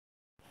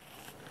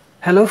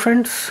Hello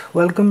friends,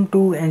 welcome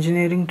to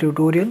engineering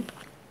tutorial.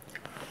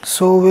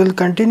 So we'll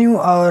continue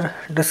our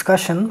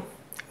discussion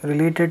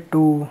related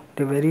to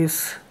the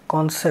various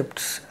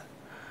concepts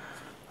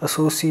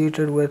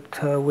associated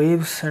with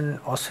waves and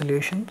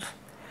oscillations.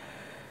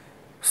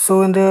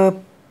 So in the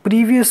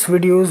previous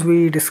videos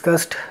we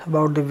discussed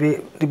about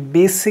the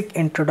basic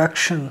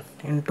introduction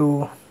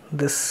into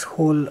this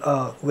whole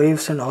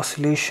waves and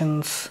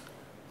oscillations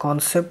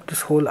concept,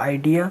 this whole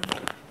idea,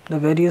 the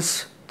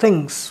various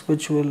things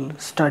which we'll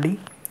study.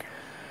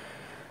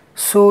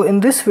 So in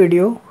this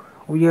video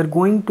we are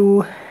going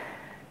to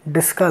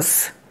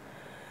discuss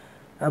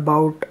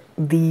about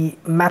the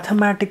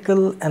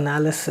mathematical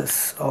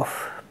analysis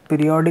of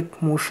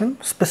periodic motion,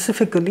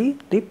 specifically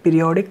the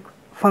periodic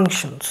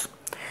functions.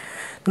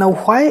 Now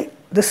why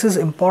this is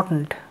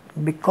important?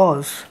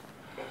 Because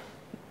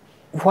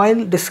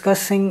while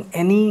discussing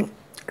any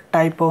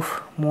type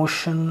of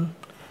motion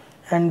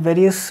and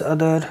various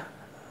other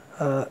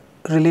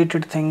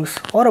related things,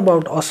 or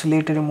about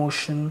oscillatory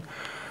motion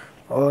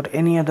or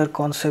any other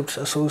concepts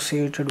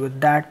associated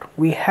with that,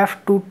 we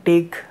have to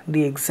take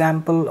the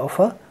example of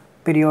a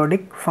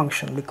periodic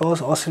function,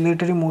 because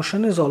oscillatory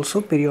motion is also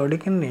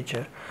periodic in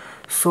nature.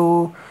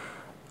 So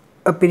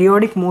a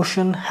periodic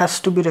motion has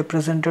to be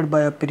represented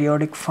by a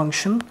periodic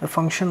function, a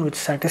function which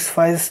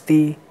satisfies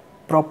the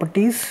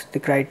properties, the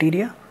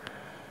criteria.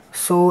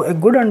 So a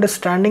good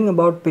understanding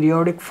about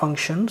periodic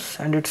functions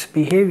and its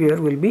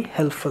behavior will be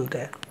helpful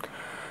there.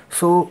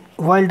 So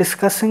while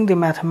discussing the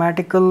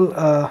mathematical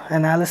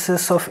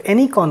analysis of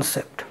any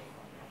concept,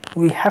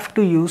 we have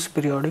to use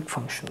periodic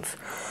functions.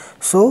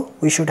 So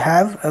we should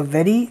have a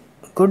very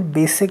good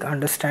basic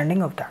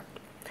understanding of that.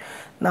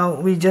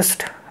 Now we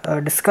just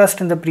discussed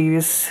in the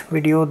previous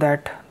video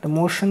that the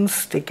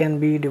motions, they can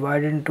be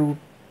divided into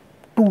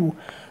two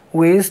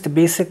ways, the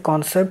basic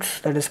concepts,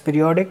 that is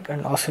periodic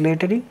and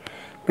oscillatory.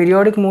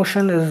 Periodic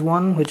motion is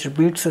one which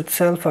repeats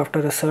itself after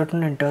a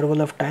certain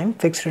interval of time,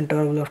 fixed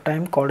interval of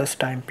time called as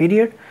time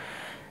period,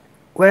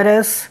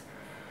 whereas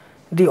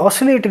the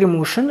oscillatory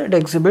motion,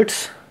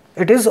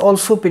 it is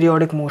also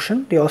periodic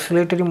motion. The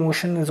oscillatory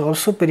motion is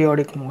also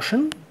periodic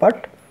motion,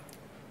 but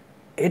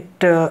it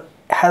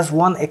has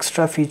one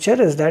extra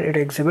feature, is that it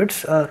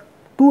exhibits a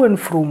to and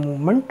fro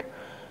movement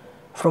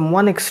from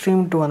one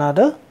extreme to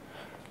another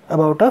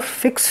about a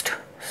fixed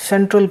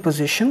central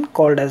position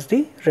called as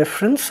the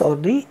reference or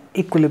the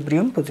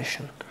equilibrium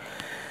position.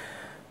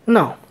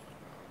 Now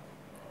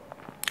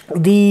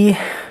the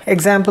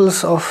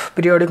examples of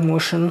periodic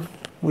motion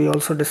we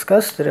also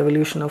discussed: the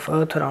revolution of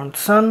Earth around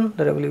Sun,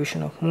 the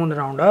revolution of Moon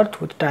around Earth,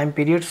 with time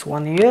periods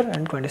 1 year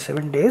and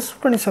 27 days,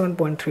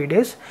 27.3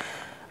 days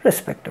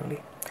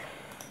respectively.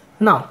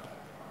 Now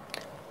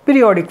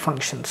periodic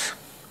functions.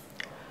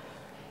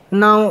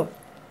 Now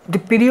the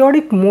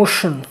periodic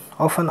motion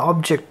of an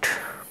object,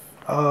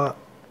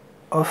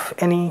 of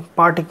any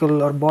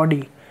particle or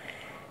body,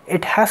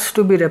 it has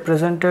to be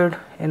represented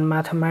in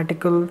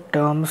mathematical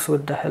terms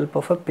with the help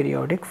of a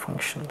periodic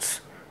function.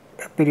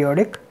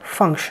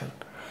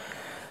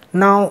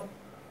 Now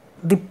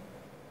the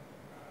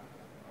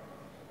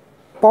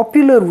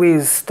popular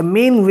ways, the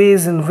main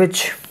ways in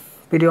which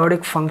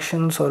periodic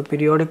functions or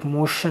periodic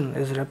motion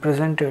is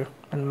represented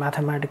in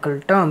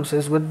mathematical terms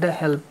is with the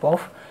help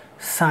of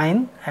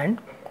sine and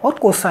or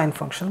cosine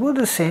functions, both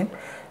the same.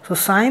 So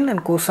sine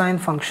and cosine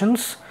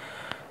functions,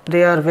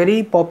 they are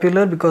very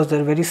popular because they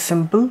are very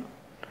simple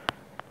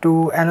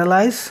to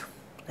analyze,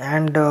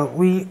 and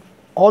we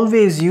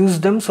always use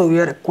them, so we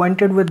are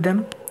acquainted with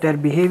them, their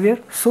behavior.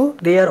 So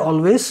they are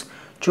always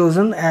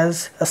chosen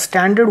as a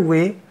standard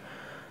way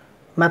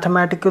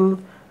mathematical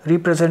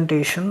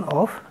representation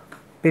of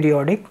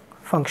periodic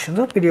functions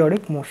or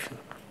periodic motion.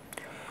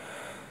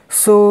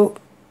 So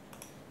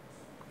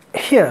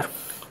here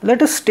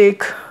let us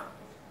take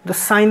the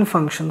sine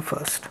function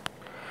first.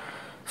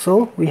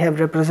 So we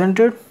have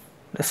represented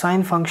the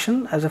sine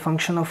function as a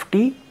function of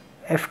t.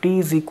 Ft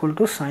is equal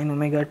to sine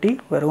omega t,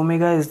 where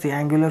omega is the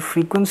angular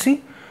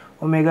frequency,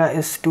 omega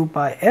is 2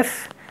 pi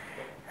f,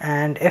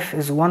 and f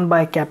is 1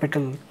 by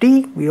capital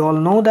T. We all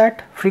know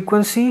that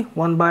frequency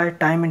 1 by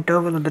time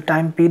interval of the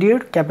time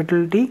period,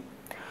 capital T.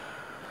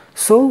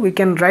 So we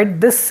can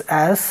write this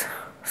as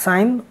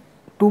sine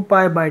 2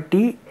 pi by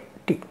t,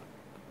 t.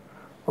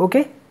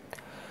 Okay.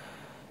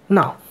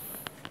 Now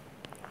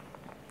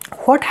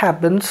what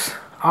happens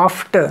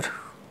after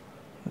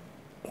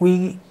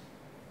we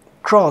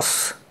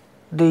cross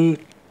the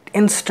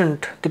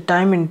instant, the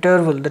time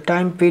interval, the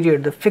time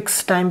period, the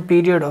fixed time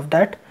period of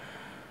that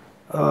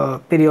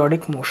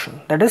periodic motion,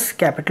 that is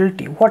capital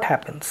T? What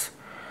happens?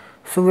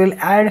 So we'll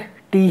add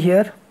t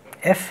here,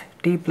 f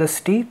t plus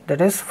t, that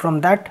is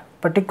from that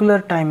particular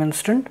time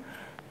instant,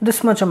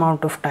 this much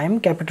amount of time,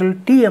 capital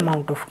T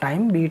amount of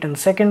time, be it in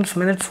seconds,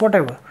 minutes,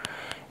 whatever,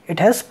 it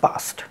has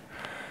passed.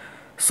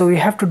 So we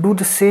have to do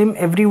the same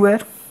everywhere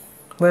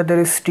where there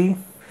is t.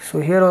 So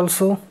here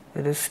also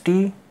there is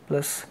t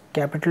plus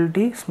capital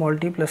T, small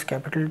t plus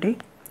capital T.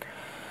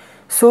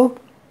 So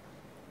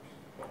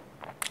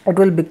it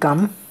will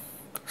become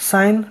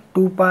sine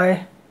 2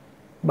 pi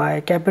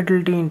by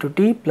capital T into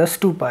T plus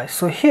 2 pi.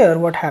 So here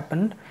what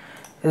happened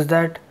is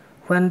that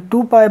when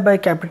 2 pi by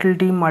capital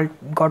T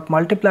got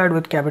multiplied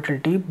with capital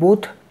T,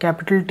 both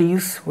capital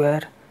T's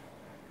were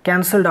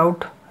cancelled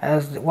out,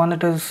 as one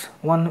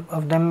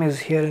of them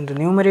is here in the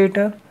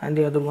numerator and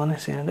the other one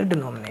is here in the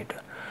denominator.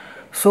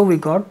 So we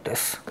got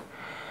this.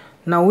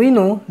 Now we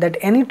know that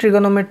any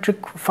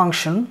trigonometric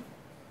function,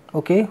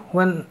 okay,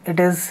 when it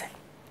is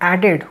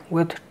added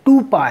with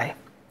 2 pi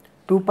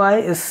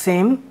is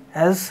same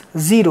as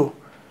 0,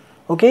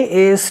 okay,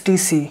 A is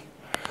TC.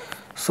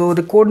 So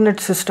the coordinate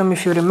system,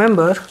 if you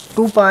remember,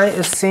 2 pi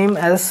is same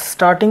as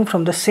starting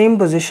from the same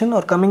position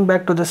or coming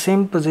back to the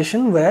same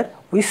position where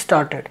we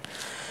started.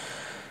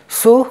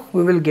 So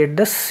we will get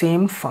the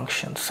same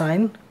function,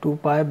 sine 2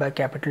 pi by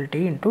capital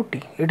T into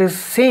T. It is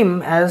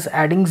same as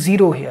adding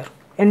 0 here.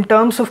 In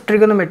terms of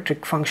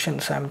trigonometric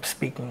functions I am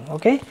speaking,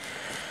 okay.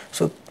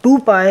 So 2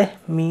 pi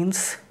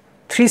means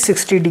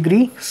 360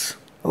 degrees,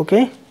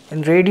 okay.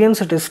 In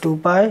radians it is 2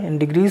 pi, in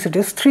degrees it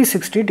is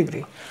 360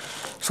 degree.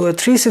 So a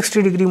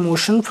 360 degree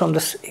motion from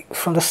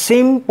the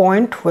same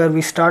point where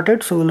we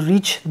started, so we'll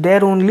reach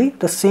there only,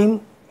 the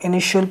same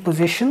initial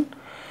position,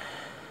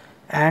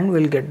 and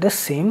we'll get the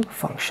same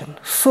function.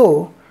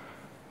 So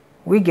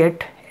we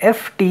get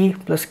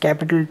ft plus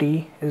capital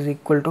T is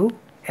equal to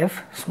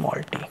f small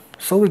t.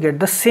 So we get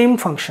the same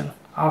function.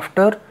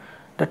 After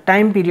the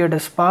time period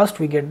has passed,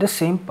 we get the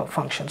same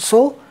function.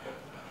 So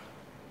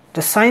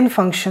the sine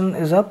function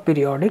is a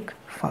periodic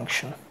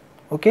function,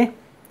 okay.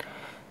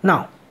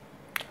 Now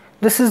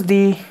this is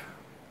the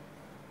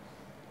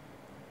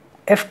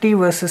ft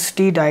versus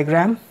t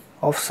diagram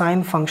of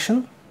sine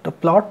function, the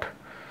plot.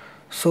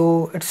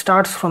 So it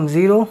starts from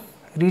 0,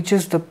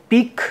 reaches the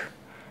peak,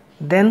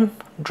 then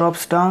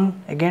drops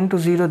down again to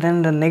 0,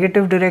 then the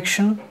negative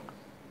direction,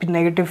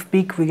 negative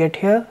peak we get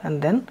here,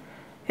 and then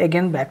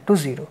again back to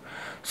 0.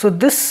 So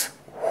this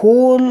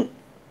whole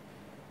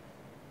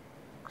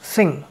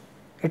thing,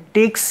 it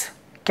takes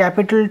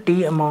capital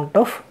T amount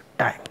of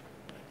time.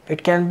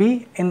 It can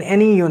be in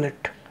any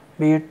unit,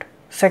 be it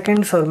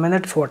seconds or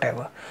minutes,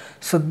 whatever.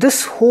 So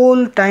this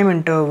whole time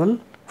interval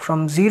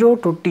from 0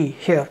 to t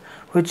here,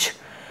 which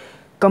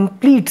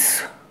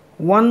completes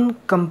one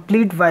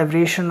complete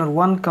vibration or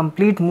one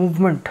complete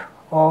movement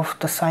of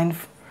the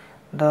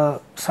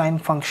sine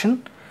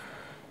function,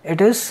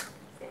 it is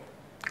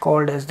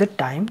called as the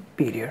time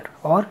period,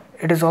 or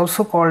it is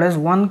also called as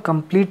one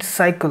complete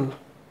cycle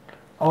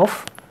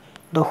of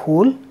the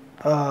whole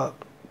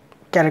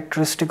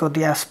characteristic or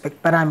the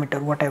aspect,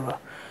 parameter, whatever.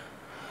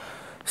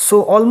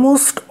 So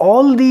almost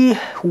all the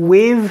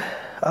wave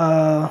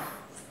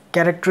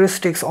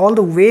characteristics, all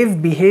the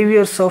wave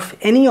behaviors of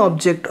any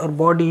object or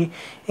body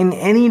in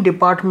any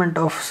department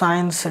of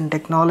science and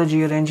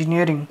technology or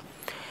engineering,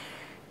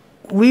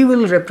 we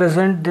will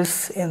represent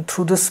this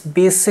through this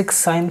basic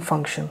sine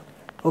function,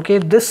 okay.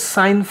 This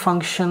sine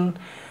function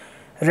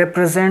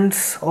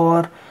represents,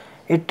 or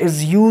it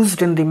is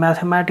used in the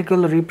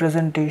mathematical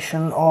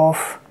representation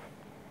of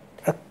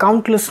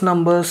countless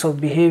numbers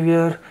of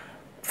behavior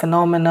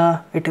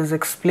phenomena. It is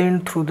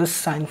explained through this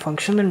sine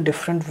function in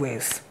different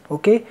ways,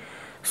 okay.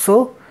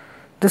 So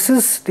this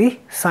is the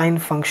sine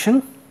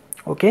function,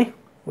 okay,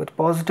 with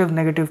positive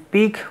negative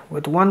peak,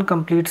 with one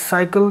complete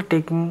cycle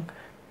taking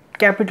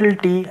capital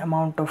T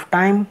amount of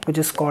time, which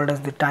is called as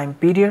the time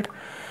period.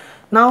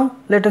 Now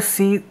let us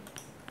see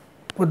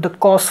with the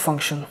cos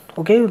function,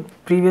 okay.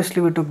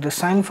 Previously we took the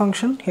sine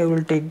function, here we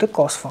will take the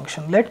cos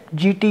function. Let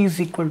gt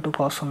is equal to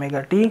cos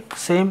omega t,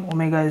 same,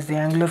 omega is the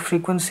angular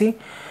frequency,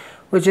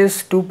 which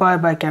is 2 pi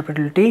by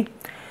capital T.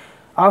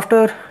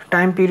 After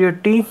time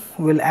period t,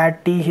 we will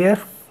add t here,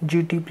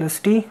 gt plus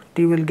t,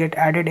 t will get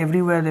added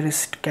everywhere there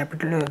is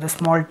capital the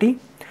small t.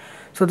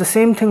 So the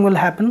same thing will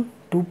happen,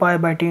 2 pi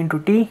by t into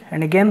t,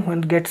 and again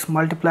when it gets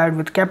multiplied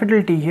with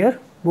capital T here,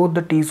 both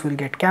the t's will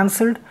get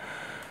cancelled.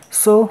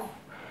 So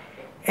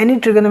any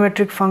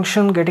trigonometric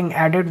function getting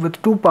added with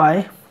 2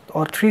 pi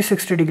or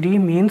 360 degree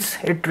means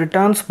it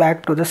returns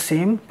back to the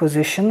same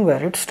position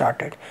where it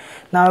started.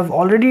 Now I've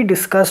already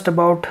discussed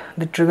about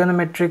the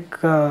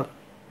trigonometric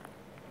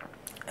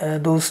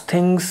those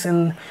things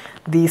in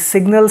the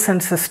signals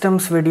and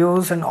systems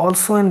videos, and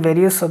also in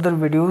various other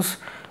videos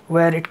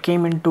where it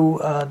came into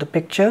the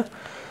picture,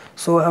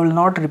 so I will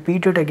not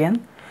repeat it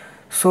again.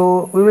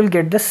 So we will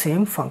get the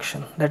same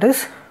function, that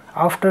is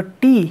after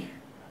t,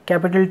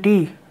 capital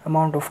T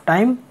amount of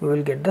time, we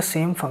will get the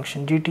same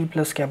function, gt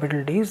plus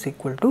capital T is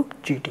equal to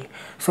gt.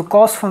 So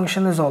cos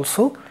function is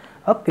also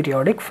a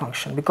periodic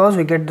function because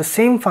we get the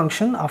same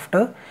function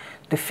after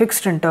the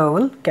fixed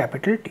interval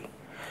capital T.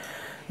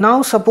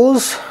 Now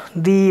suppose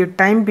the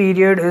time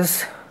period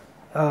is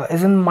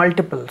in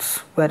multiples,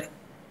 where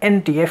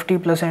nt,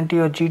 ft plus nt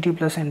or gt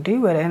plus nt,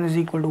 where n is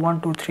equal to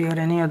 1, 2, 3 or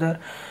any other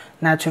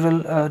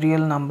natural real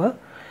number,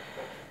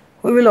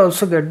 we will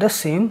also get the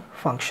same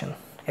function.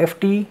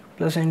 ft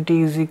plus nt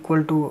is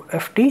equal to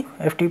ft,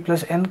 ft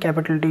plus n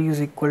capital T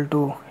is equal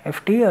to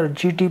ft, or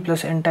gt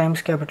plus n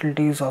times capital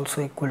T is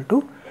also equal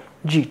to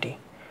gt,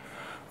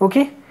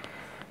 okay.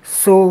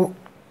 So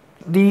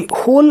the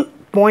whole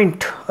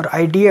point or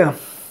idea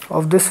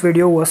of this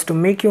video was to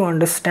make you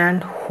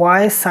understand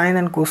why sine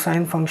and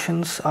cosine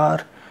functions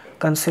are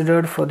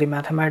considered for the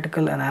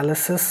mathematical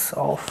analysis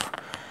of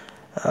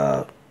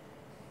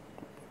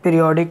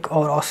periodic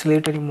or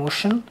oscillatory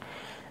motion,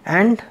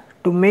 and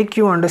to make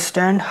you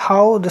understand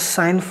how the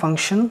sine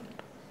function,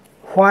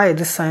 why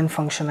this sine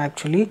function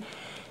actually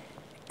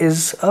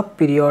is a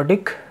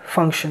periodic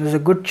function, is a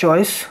good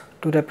choice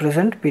to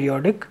represent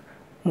periodic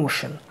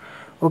motion.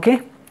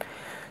 Okay,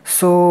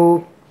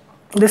 so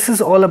this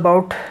is all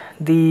about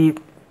the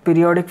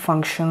periodic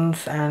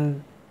functions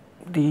and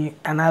the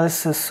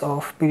analysis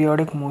of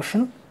periodic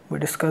motion. We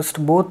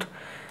discussed both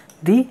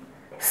the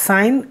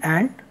sine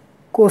and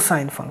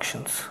cosine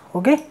functions.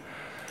 Okay,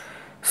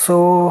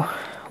 so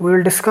we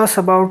will discuss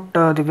about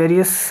the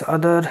various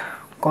other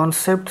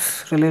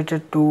concepts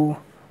related to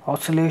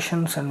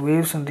oscillations and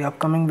waves in the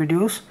upcoming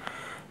videos.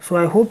 So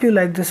I hope you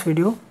like this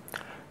video,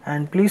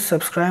 and please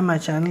subscribe my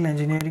channel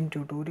Engineering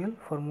Tutorial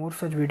for more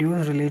such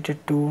videos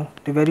related to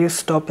the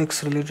various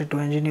topics related to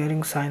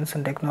engineering, science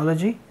and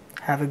technology.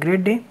 Have a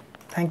great day.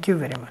 Thank you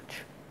very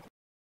much.